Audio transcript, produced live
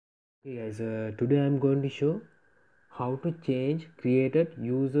Hey guys, today I'm going to show how to change created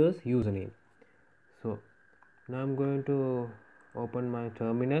user's username. So now I'm going to open my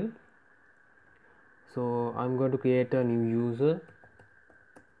terminal. So I'm going to create a new user,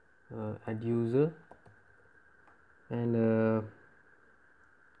 add user, and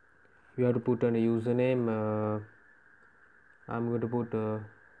you have to put a username. I'm going to put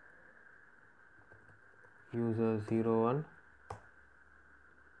user01.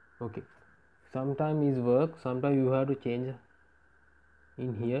 Okay, sometimes it works, sometimes you have to change.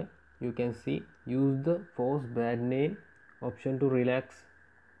 In here you can see use the force bad name option to relax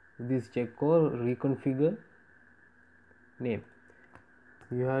this check or reconfigure name.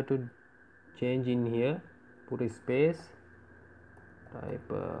 You have to change in here, put a space,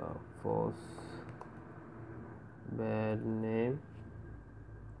 type force bad name.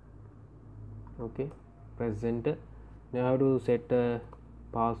 Okay, press enter. Now you have to set a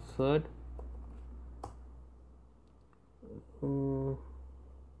password.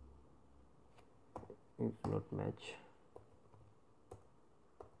 It's not match.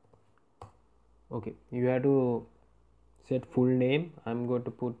 Okay, you have to set full name. I'm going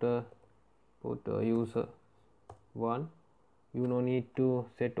to put user 1. You no need to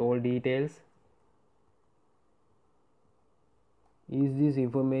set all details. Is this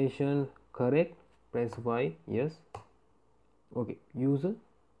information correct? Press Y. Yes. Okay, user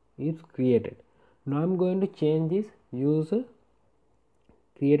is created. Now I'm going to change this user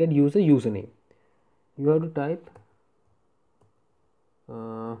created user username. You have to type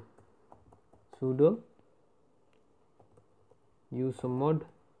sudo usermod,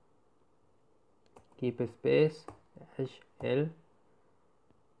 keep a space, -l,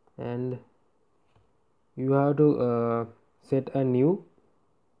 and you have to set a new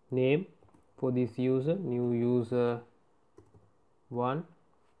name for this user, new user 1.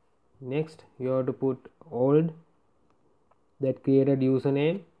 Next you have to put old that created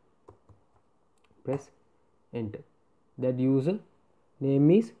username, press enter. That user name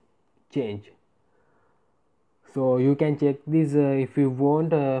is changed. So you can check this if you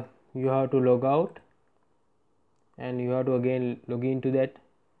want. You have to log out and you have to again log into that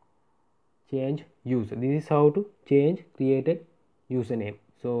change user. This is how to change created username.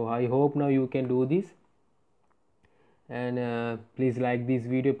 So I hope now you can do this, and please like this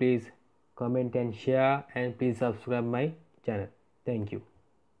video, please comment and share, and please subscribe my channel. Thank you.